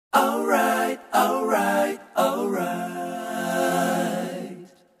alright, alright.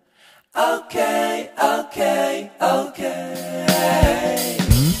 Okay, okay, okay.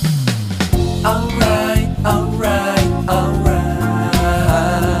 Alright, alright, alright.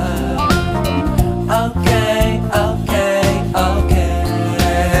 Okay, okay, okay.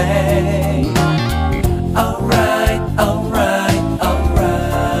 Alright, alright,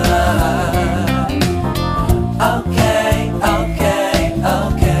 alright. Okay, okay,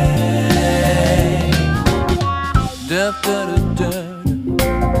 okay. Dup dup dup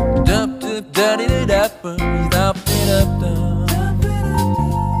dup dup dup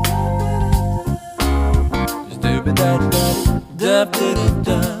dup dup dup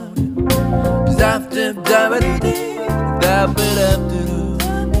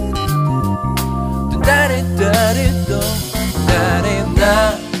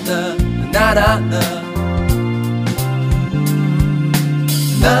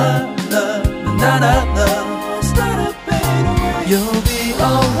you'll be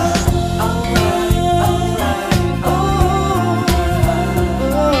alright, alright, alright,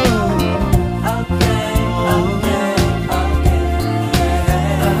 okay, okay, okay.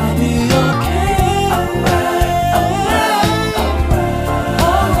 I'll be okay, alright,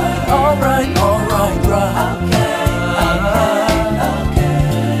 alright, alright, alright,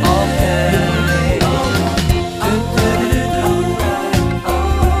 alright,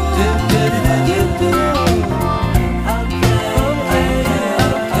 right.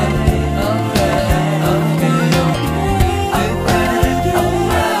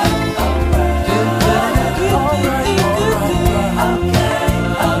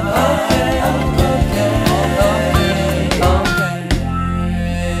 Okay, okay,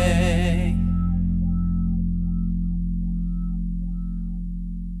 okay,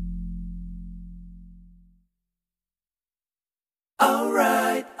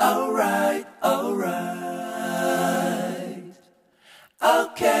 alright, alright, alright.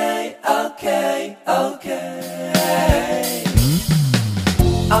 Okay, okay, okay.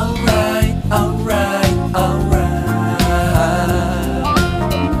 Alright, alright, alright.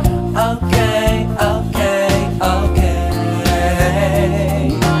 Okay, okay, okay.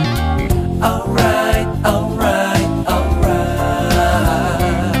 Alright, alright, alright.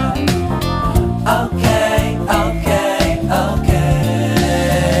 Okay, okay, okay.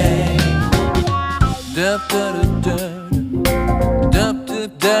 Dup dup dup dup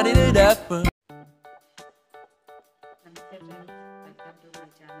dup dup dup. నమస్తే friends, welcome to my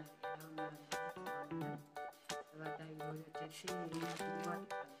channel. ఎలా ఉన్నారు? తర్వాత ఈరోజు వచ్చేసి MART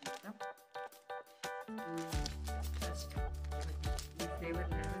first ఈ flavour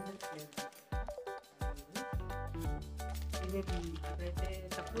level flavour ఇది ఇప్పుడైతే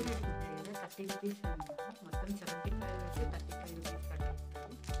తక్కువ రేట్ ఉంటాయి కదా, 30 రూపీస్ అనమాట. మొత్తం 75 వచ్చి 35 రూపీస్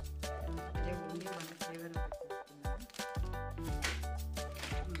కట్టేస్తారు. అదే ఓన్లీ వన్ ఫ్లేవర్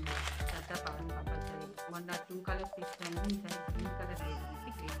తర్వాత పాన్ కంపల్సరీ. మొన్న 2 కలర్స్ తీసుకున్నాను, ఈసారి గ్రీన్ కలర్ లేదనేసి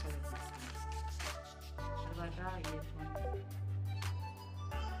గ్రీన్ కలర్ తీసుకున్నాను. తర్వాత ఇయర్ ఫోన్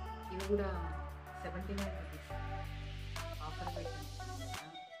ఇవి కూడా 79 రూపీస్ ఆఫర్ పెట్టాను.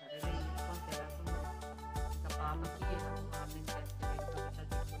 సరే ఇయర్ ఫోన్స్ ఎలాగో ఇంకా పాపకి ఆన్లైన్ చేస్తే తర్వాత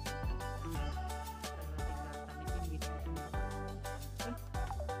ఇంకా తనకి మీటింగ్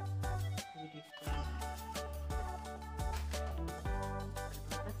ఇవి తీసుకున్నాను.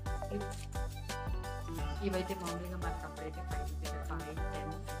 ఇవైతే మామూలుగా మనకు అప్పుడైతే 5 రూపీస్ 5, 10,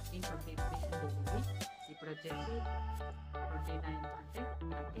 15, 20 రూపీస్ ఉండేది. ఇప్పుడు వచ్చేసి 29 అంటే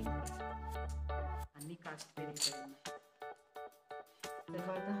 30 అన్నీ కాస్ట్ పెరిగిపోయింది.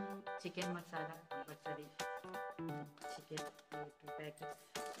 తర్వాత chicken masala compulsory, chicken 2 packets.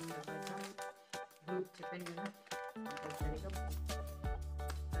 తర్వాత బ్లూ చికెన్ కదా కంపల్సరీగా.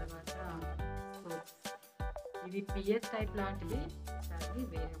 తర్వాత సోప్స్, ఇది పియర్ టైప్ లాంటివి, కానీ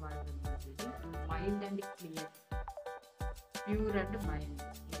వేరే వాడదు. ఇది mild and clear, pure and mild.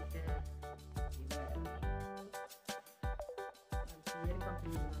 Clear company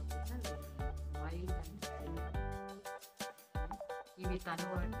కాకుండా మైల్డ్ అండ్ క్లియర్. ఇవి తను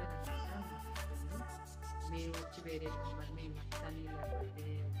వాడతారనమాట. మీరు వచ్చి వేరే నెంబర్ మేము లక్ష్మణి లేకపోతే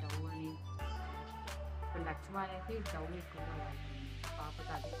డవ్ అని. ఇప్పుడు లక్ష్మ అనేది డవ్ ఎక్కువగా వాడుతుంది,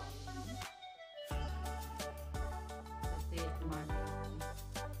 పాపకి అదే బాగుంది.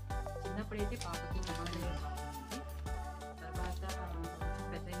 చిన్నప్పుడైతే పాపకి హిమాలయ బాగుంది. తర్వాత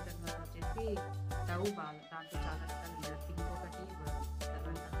పెద్ద అయిన తర్వాత వచ్చేసి డవ్ బాగా, దాంట్లో చాలా రకాలు పింక్ ఒకటి,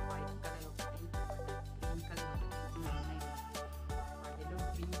 తర్వాత వైట్ కలర్ ఒకటి, గ్రీన్ కలర్ ఒకటి ఉన్నాయి. వాటిలో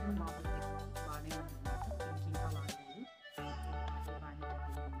గ్రీన్ మామూలు బాగానే ఉందన్నమాట. పింక్ ఇంకా వాడలేదు, బాగానే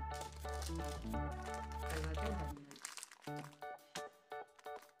ఉంటుంది. తర్వాత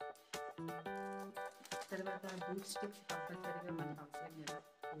తర్వాత డూట్ స్టిక్స్ కంపల్సరీగా మనకు అవసరం కదా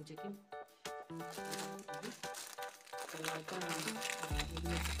పూజకి. తర్వాత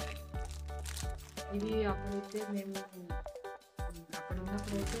ఇవి అప్పుడైతే మేము అక్కడ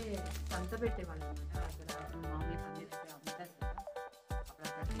ఉన్నప్పుడైతే సంత పెట్టేవాళ్ళం అనమాట. అక్కడ మామూలు పన్నీర్ దగ్గర అమ్ముతారు కదా, అప్పుడు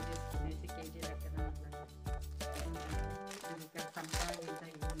అక్కడ తీసుకునేసి కేజీ లెక్కన అట్లా ఇక్కడ సంత ఇంత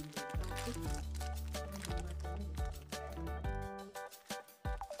ఏమి లేదు కాబట్టి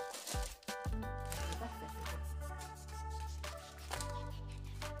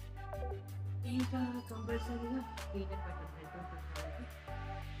ఇంకా కంపల్సరీగా పీనట్ బటర్ బ్రెడ్ ఉంటుంది కాబట్టి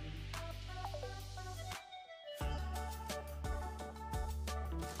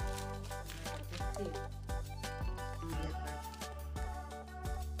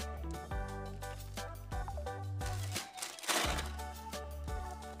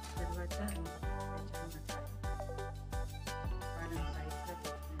తర్వాత మనం రైస్లో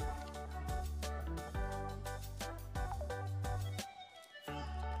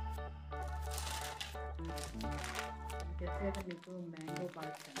ఇంకెసేపు మీకు మ్యాంగో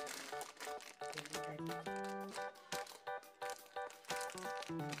పాస్తాను.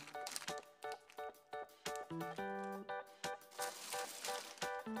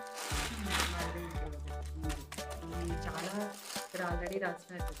 చాలా ఇక్కడ ఆల్రెడీ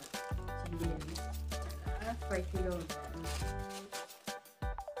రాసినారు కదా చిల్లీ అని, చాలా స్పైసీగా ఉంటుంది.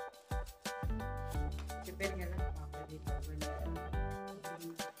 చెప్పారు కదా ఆల్రెడీ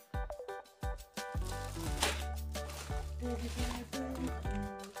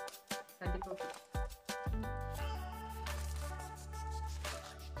కందిపప్పు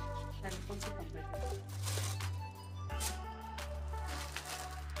కంపల్సరీ.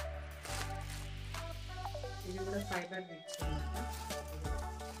 ఇది కూడా ఫైబర్ రిచ్ అన్నమాట.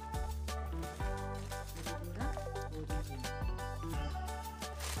 ఇది కూడా గోధుమ పిండి.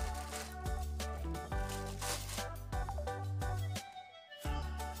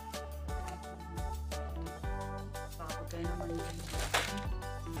 పాపకైనా మళ్ళీ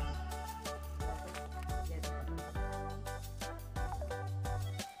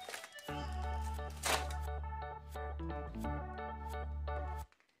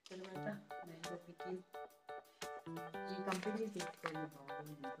తర్వాత మ్యాంగో పికిల్. ఈ కంపెనీ తీసుకెళ్ళి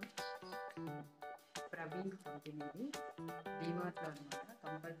బాగుంది, ప్రవీణ్ కంపెనీది, డిమార్ట్లో అనమాట.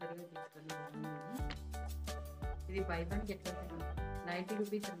 కంపల్సరీగా తీసుకెళ్ళి బాగుంది. ఇది by one get one 90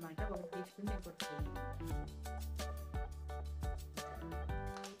 rupees అనమాట. ఒకటి తీసుకుని ఇంకోటి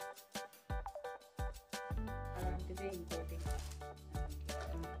అలాంటిదే ఇంకోటి.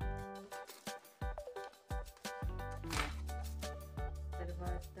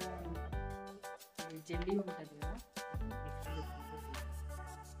 తర్వాత జెల్లీ ఉంటుంది కదా,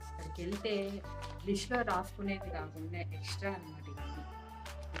 అక్కడికి వెళ్తే లిస్ట్లో రాసుకునేది కాకుండా ఎక్స్ట్రా అనమాట.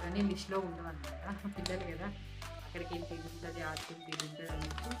 ఇవన్నీ లిస్ట్లో ఉండవు అనమాట. పిల్లలు కదా, అక్కడికి వెళ్ళి ఇది ఉంటుంది, ఆడుకుని ఇది ఉంటుంది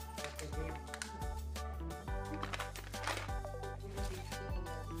అనేసి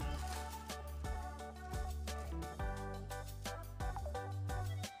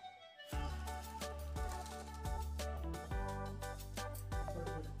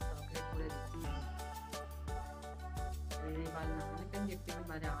వాళ్ళ నాన్నకని చెప్పింది,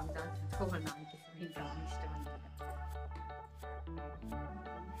 మరి ఆమె దాంతో వాళ్ళ నాన్నకి ఇంకా ఇష్టం అనమాట.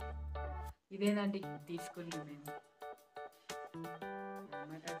 ఇదేనండి తీసుకుని మేము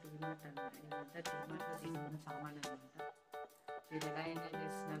అనమాట. డిమార్ట్ అనమాట, ఇదంతా డిమార్ట్లో తీసుకున్న సామాన్లు అనమాట. మీరు ఎలా ఎంజాయ్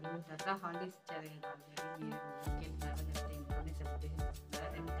చేస్తున్నారు? దసరా హాలిడేస్ ఇచ్చారు కదా ఆల్రెడీ. మీరు వెళ్తున్నారా, లేకపోతే ఇంట్లోనే సెలబ్రేషన్ చేస్తున్నారా,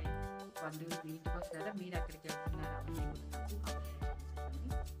 లేకపోతే బంధువులు మీ ఇంటికి వస్తున్నారా, మీరు అక్కడికి వెళ్తున్నారా అవన్నీ కూడా నాకు కామెంట్ చేయండి.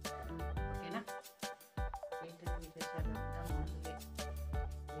 ఓకేనా? ఏంటంటే విశేషాలు అంతా మామూలే,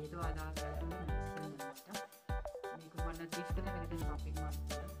 ఏదో అలా నడుస్తుంది అనమాట. మీకు మొన్న తీసుకునే వెళ్తే షాపింగ్ మాల్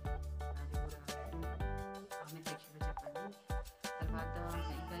కూడా, అది కూడా కామెంట్ సెక్షన్లో చెప్పండి. తర్వాత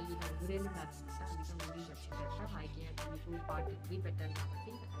ఇంకా ఈ నలుగురేళ్ళు ఉన్నారనమాట. అందుకే మూవీ వచ్చిన తర్వాత ఐకే మీకు పార్ట్ 3 పెట్టారు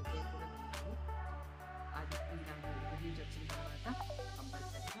కాబట్టి ఐకే కూడా వెళ్ళాలి. అది ఇంకా మూవీ వచ్చిన తర్వాత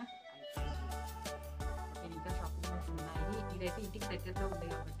కంపల్సరీగా ఐకే. నేను ఇంకా షాపింగ్ మాల్స్ ఉన్నాయి. ఇదైతే ఇంటికి దగ్గరలో ఉంది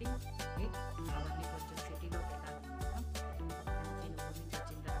కాబట్టి అవన్నీ కొంచెం సిటీలోకి వెళ్ళాలన్నమాట. నేను ఊరి నుంచి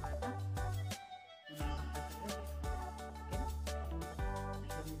వచ్చిన తర్వాత కంపల్సరీగా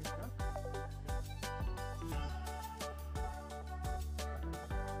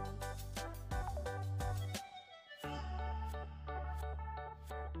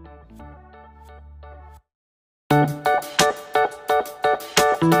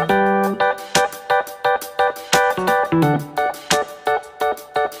ఓకే.